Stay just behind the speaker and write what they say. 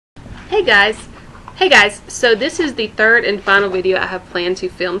Hey guys! Hey guys, so this is the third and final video I have planned to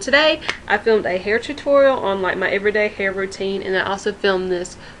film today. I filmed a hair tutorial on like my everyday hair routine, and I also filmed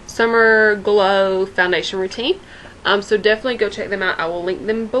this summer glow foundation routine. So definitely go check them out. I will link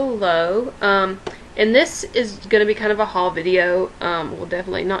them below. And this is going to be kind of a haul video. Well,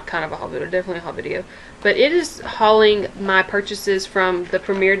 definitely not kind of a haul video, definitely a haul video. But it is hauling my purchases from the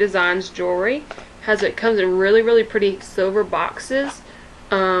Premier Designs jewelry. It comes in really pretty silver boxes.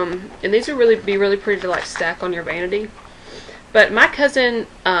 And these would be really pretty to like stack on your vanity. But my cousin,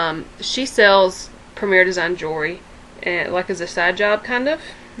 she sells Premier Design jewelry, and like as a side job,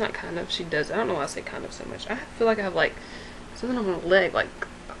 she does. I don't know why I say kind of so much. I feel like I have like something on my leg, like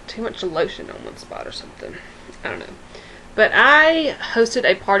too much lotion on one spot or something. I don't know. But I hosted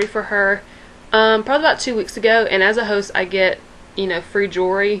a party for her, probably about 2 weeks ago, and as a host I get, free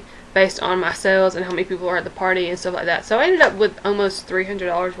jewelry based on my sales and how many people are at the party and stuff like that. So I ended up with almost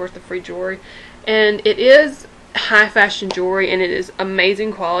 $300 worth of free jewelry, and it is high fashion jewelry and it is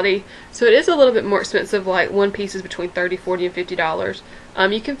amazing quality. So it is a little bit more expensive, like one piece is between $30, $40, and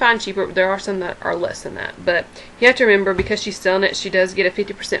 $50. You can find cheaper, but there are some that are less than that. But you have to remember, because she's selling it, she does get a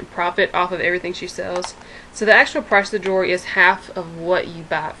 50% profit off of everything she sells. So the actual price of the jewelry is half of what you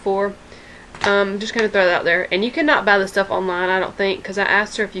buy it for. Just kind of throw that out there. And you cannot buy the stuff online, I don't think, because I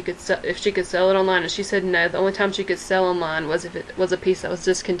asked her if she could sell it online, and she said no. The only time she could sell online was if it was a piece that was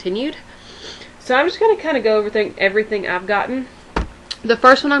discontinued. So I'm just going to kind of go over everything I've gotten. The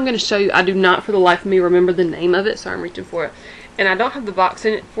first one I'm going to show you, I do not for the life of me remember the name of it, so I'm reaching for it. And I don't have the box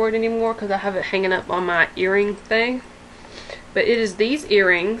in it for it anymore because I have it hanging up on my earring thing. But it is these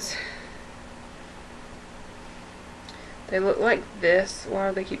earrings. They look like this. Why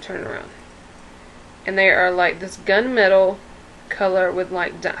do they keep turning around? And they are like this gunmetal color with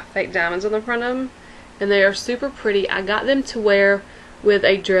like fake diamonds on the front of them. And they are super pretty. I got them to wear with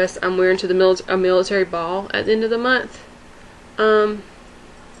a dress I'm wearing to a military ball at the end of the month. So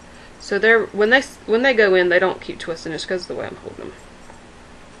when they go in, they don't keep twisting just because of the way I'm holding them.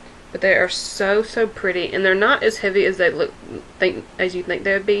 But they are so pretty, and they're not as heavy as you think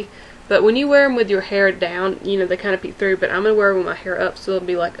they would be. But when you wear them with your hair down, they kind of peek through. But I'm gonna wear them with my hair up, so it'll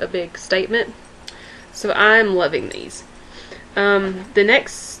be like a big statement. So I'm loving these. I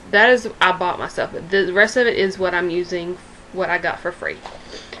bought myself. The rest of it is what I'm using, what I got for free.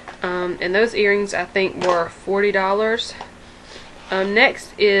 And those earrings I think were $40.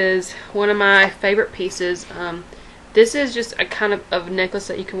 Next is one of my favorite pieces. This is just a kind of necklace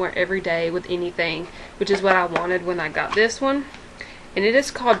that you can wear every day with anything, which is what I wanted when I got this one. And it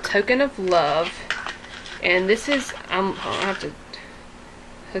is called Token of Love. And this is, I'll have to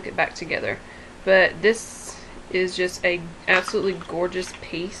hook it back together. But this is just a absolutely gorgeous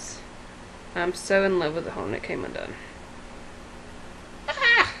piece. I'm so in love with it. Hold on, it came undone.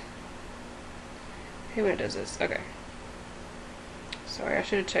 Hey, when it does this. Okay. Sorry, I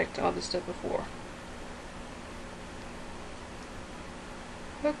should have checked all this stuff before.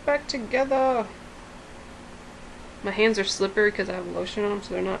 Hook back together. My hands are slippery because I have lotion on them,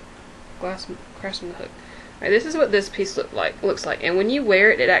 so they're not crashing the hook. Alright, this is what this piece looks like. And when you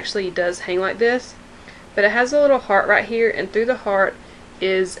wear it, it actually does hang like this. But it has a little heart right here, and through the heart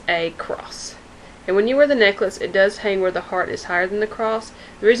is a cross. And when you wear the necklace, it does hang where the heart is higher than the cross.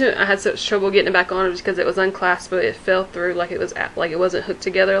 The reason I had such trouble getting it back on is because it was unclasped, but it fell through like it wasn't hooked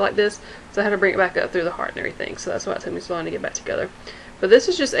together like this. So I had to bring it back up through the heart and everything. So that's why it took me so long to get back together. But this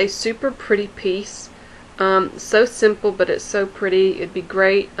is just a super pretty piece. So simple, but it's so pretty. It'd be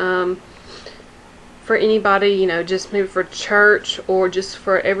great for anybody, just maybe for church or just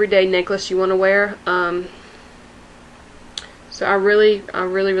for everyday necklace you want to wear. So I really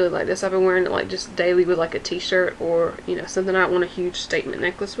like this. I've been wearing it like just daily with like a t-shirt or something I want a huge statement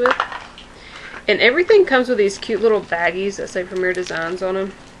necklace with. And everything comes with these cute little baggies that say Premier Designs on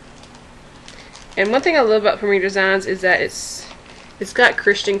them. And one thing I love about Premier Designs is that it's got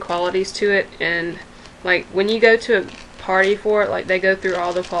Christian qualities to it, and like when you go to a party for it, like they go through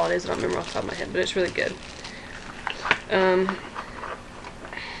all the qualities. I don't remember off the top of my head, but it's really good.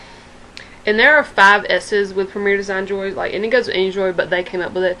 And there are 5 S's with Premier Design jewelry, and it goes with any jewelry, but they came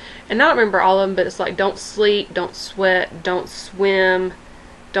up with it. And I don't remember all of them, but it's like don't sleep, don't sweat, don't swim,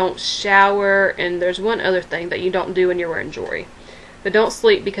 don't shower, and there's one other thing that you don't do when you're wearing jewelry. But don't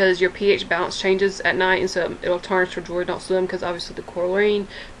sleep because your pH balance changes at night, and so it'll tarnish your jewelry. Don't swim because obviously the chlorine.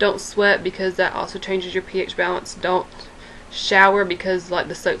 Don't sweat because that also changes your pH balance. Don't shower because like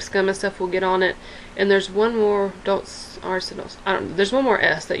the soap scum and stuff will get on it. And there's one more, there's one more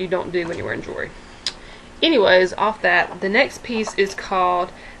S that you don't do when you're wearing jewelry. Anyways, off that, the next piece is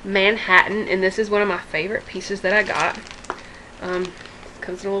called Manhattan, and this is one of my favorite pieces that I got.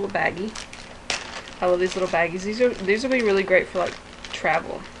 Comes in a little baggie. I love these little baggies. These will be really great for like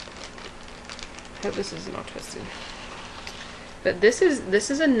travel. I hope this isn't all twisted. But this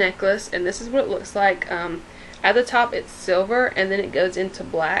is a necklace, and this is what it looks like. At the top it's silver, and then it goes into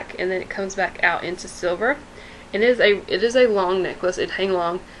black, and then it comes back out into silver. And it is a long necklace. It hangs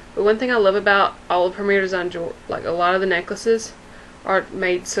long. But one thing I love about all of Premier Design jewelry, like a lot of the necklaces, are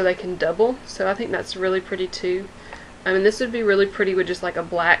made so they can double. So I think that's really pretty too. I mean, this would be really pretty with just like a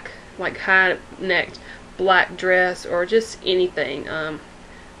black, like high-necked black dress or just anything. I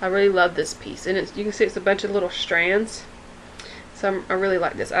really love this piece, and you can see it's a bunch of little strands. So I really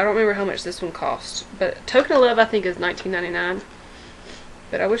like this. I don't remember how much this one cost, but Token of Love I think is $19.99.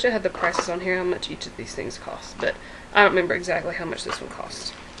 But I wish I had the prices on here, how much each of these things cost. But I don't remember exactly how much this one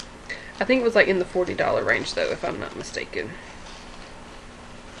cost. I think it was like in the $40 range though, if I'm not mistaken.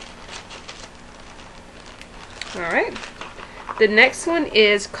 Alright. The next one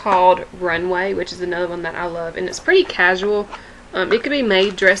is called Runway, which is another one that I love. And it's pretty casual. It could be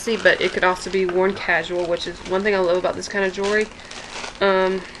made dressy, but it could also be worn casual, which is one thing I love about this kind of jewelry.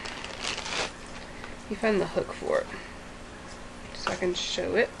 You find the hook for it, so I can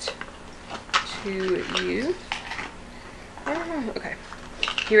show it to you. Okay,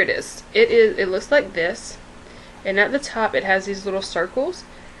 here it is. It looks like this, and at the top it has these little circles,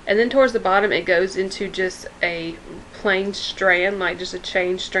 and then towards the bottom it goes into just a plain strand, like just a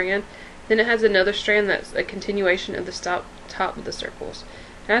chain strand. Then it has another strand that's a continuation of the top of the circles.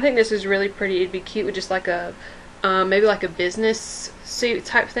 And I think this is really pretty. It'd be cute with just like a maybe like a business suit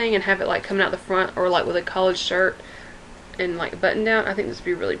type thing, and have it like coming out the front, or like with a collared shirt and like a button down. I think this would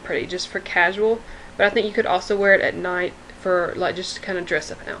be really pretty just for casual, but I think you could also wear it at night for like just to kind of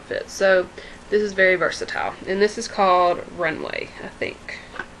dress up an outfit. So this is very versatile, and this is called Runway. I think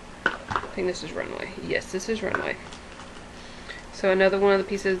this is Runway. Yes, this is Runway. So another one of the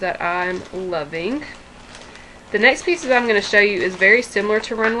pieces that I'm loving. The next piece that I'm going to show you is very similar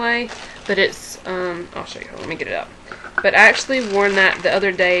to Runway, but it's, I'll show you, let me get it up. But I actually worn that the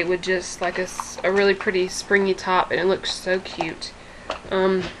other day with just like a really pretty springy top, and it looks so cute.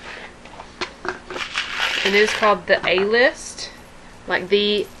 And it is called the A-List, like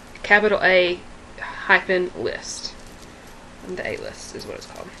the capital A hyphen list. The A-List is what it's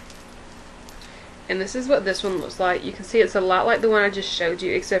called. And this is what this one looks like. You can see it's a lot like the one I just showed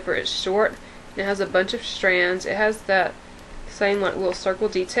you, except for it's short. It has a bunch of strands. It has that same like little circle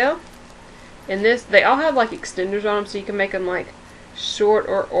detail. And this, they all have like extenders on them, so you can make them like short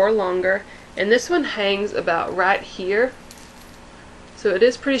or longer. And this one hangs about right here. So it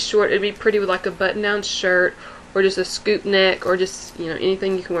is pretty short. It'd be pretty with like a button-down shirt, or just a scoop neck, or just, you know,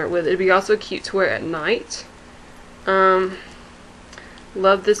 anything you can wear it with. It'd be also cute to wear at night.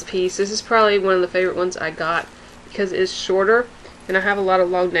 Love this piece. This is probably one of the favorite ones I got because it is shorter, and I have a lot of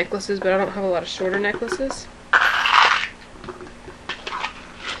long necklaces, but I don't have a lot of shorter necklaces.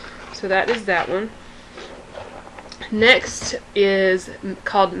 So that is that one. Next is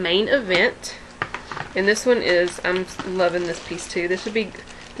called Main Event, and this one is, I'm loving this piece too. This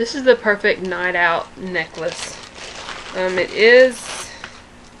is the perfect night out necklace. It's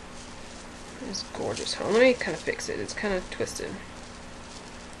gorgeous. Hold on, let me kind of fix it. It's kind of twisted.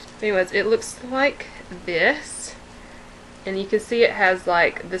 Anyways, it looks like this, and you can see it has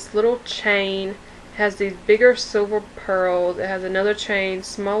like this little chain. It has these bigger silver pearls. It has another chain,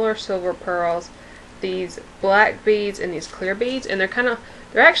 smaller silver pearls, these black beads, and these clear beads, and they're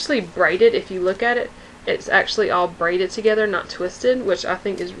actually braided. If you look at it, it's actually all braided together, not twisted, which I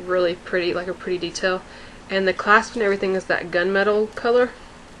think is really pretty, like a pretty detail. And the clasp and everything is that gunmetal color.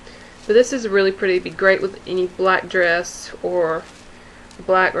 But this is really pretty. It'd be great with any black dress or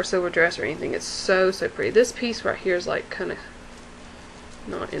black or silver dress or anything. It's so pretty. This piece right here is like kind of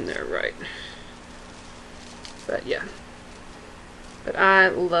not in there right, but yeah. But I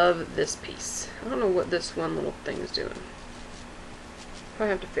love this piece. I don't know what this one little thing is doing.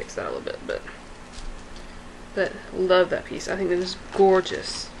 Probably have to fix that a little bit, but love that piece. I think this is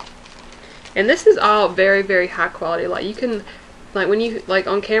gorgeous. And this is all very high quality. Like you can, like when you, like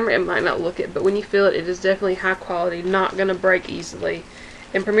on camera it might not look it, but when you feel it, it is definitely high quality, not gonna break easily.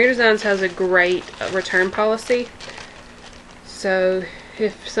 And Premier Designs has a great return policy, so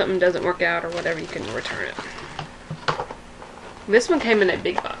if something doesn't work out or whatever, you can return it. This one came in a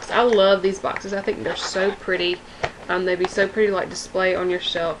big box. I love these boxes. I think they're so pretty. They'd be so pretty to like display on your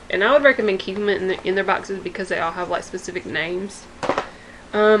shelf, and I would recommend keeping them in their boxes because they all have like specific names.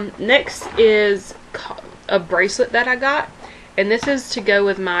 Next is a bracelet that I got, and this is to go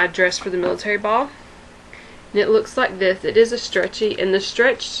with my dress for the military ball. And it looks like this. It is a stretchy, and the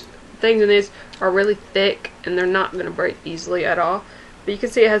stretch things in these are really thick, and they're not going to break easily at all. But you can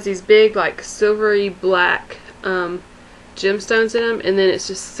see it has these big like silvery black gemstones in them, and then it's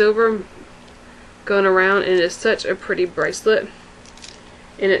just silver going around, and it's such a pretty bracelet,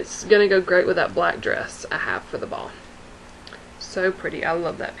 and it's gonna go great with that black dress I have for the ball. So pretty. I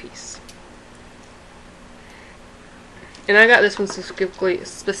love that piece. And I got this one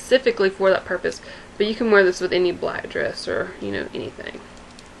specifically for that purpose, but you can wear this with any black dress or, you know, anything.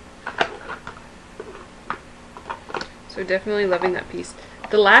 So definitely loving that piece.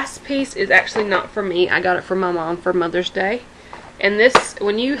 The last piece is actually not for me. I got it for my mom for Mother's Day. And this,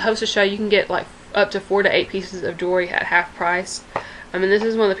 when you host a show, you can get like up to 4 to 8 pieces of jewelry at half price. I mean, this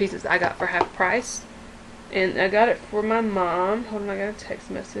is one of the pieces I got for half price. And I got it for my mom. Hold on, I got a text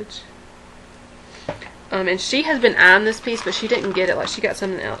message. And she has been eyeing this piece, but she didn't get it. Like, she got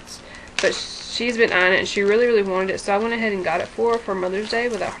something else. But she's been eyeing it, and she really, really wanted it. So I went ahead and got it for Mother's Day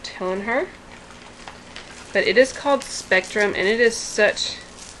without telling her. But it is called Spectrum, and it is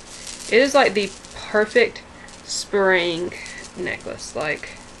like the perfect spring necklace.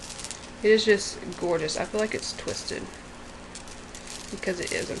 Like, it is just gorgeous. I feel like it's twisted. Because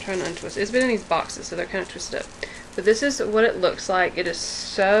it is. I'm trying to untwist it. It's been in these boxes, so they're kind of twisted up. But this is what it looks like. It is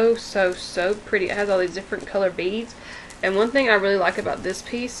so, so, so pretty. It has all these different color beads. And one thing I really like about this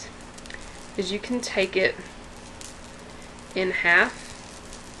piece is you can take it in half.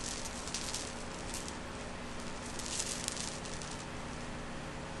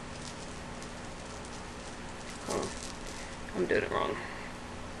 Oh, I'm doing it wrong.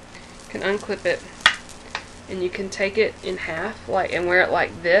 You can unclip it, and you can take it in half, like, and wear it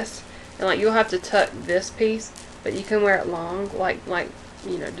like this. And like, you'll have to tuck this piece, but you can wear it long, like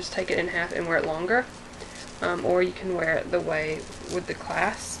you know, just take it in half and wear it longer. Or you can wear it the way with the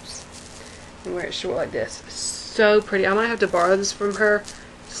clasps and wear it short like this. So pretty. I might have to borrow this from her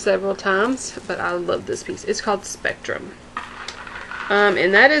several times, but I love this piece. It's called Spectrum.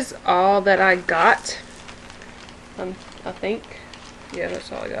 And that is all that I got. I think. Yeah,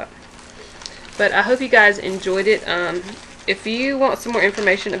 that's all I got. But I hope you guys enjoyed it. If you want some more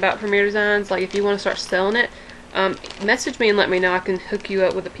information about Premier Designs, like if you want to start selling it, message me and let me know. I can hook you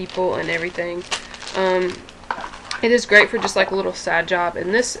up with the people and everything. It is great for just like a little side job,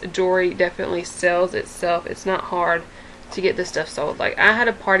 and this jewelry definitely sells itself. It's not hard to get this stuff sold. Like, I had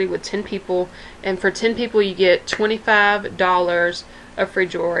a party with 10 people, and for 10 people you get $25 of free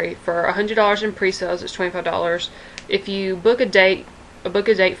jewelry. For $100 in pre-sales, it's $25. If you book a date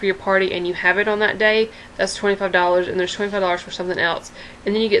for your party and you have it on that day, that's $25, and there's $25 for something else,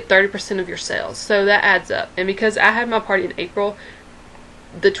 and then you get 30% of your sales. So that adds up. And because I had my party in April,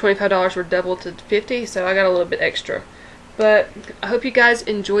 the $25 were doubled to $50, so I got a little bit extra. But I hope you guys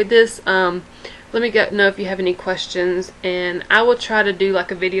enjoyed this. Let me know if you have any questions, and I will try to do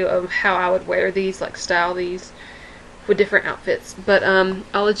like a video of how I would wear these, like style these with different outfits. But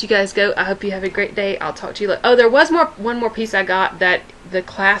I'll let you guys go. I hope you have a great day. I'll talk to you later. Oh, there was one more piece I got that the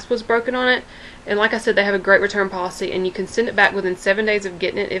clasp was broken on it, and like I said, they have a great return policy, and you can send it back within 7 days of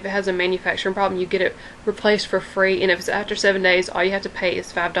getting it. If it has a manufacturing problem, you get it replaced for free, and if it's after 7 days, all you have to pay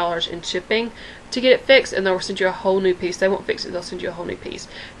is $5 in shipping to get it fixed, and they'll send you a whole new piece. They won't fix it, they'll send you a whole new piece.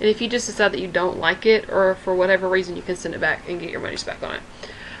 And if you just decide that you don't like it, or for whatever reason, you can send it back and get your money back on it.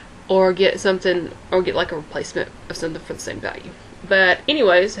 Or get something, or get like a replacement of something for the same value. But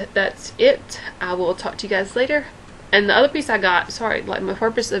anyways, that's it. I will talk to you guys later. And the other piece I got, sorry, like my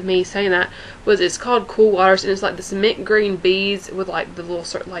purpose of me saying that was, it's called Cool Waters, and it's like this mint green beads with like the little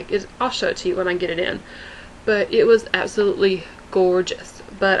sort, like, I'll show it to you when I get it in. But it was absolutely gorgeous.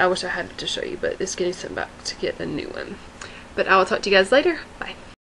 But I wish I had it to show you, but it's getting sent back to get a new one. But I will talk to you guys later. Bye.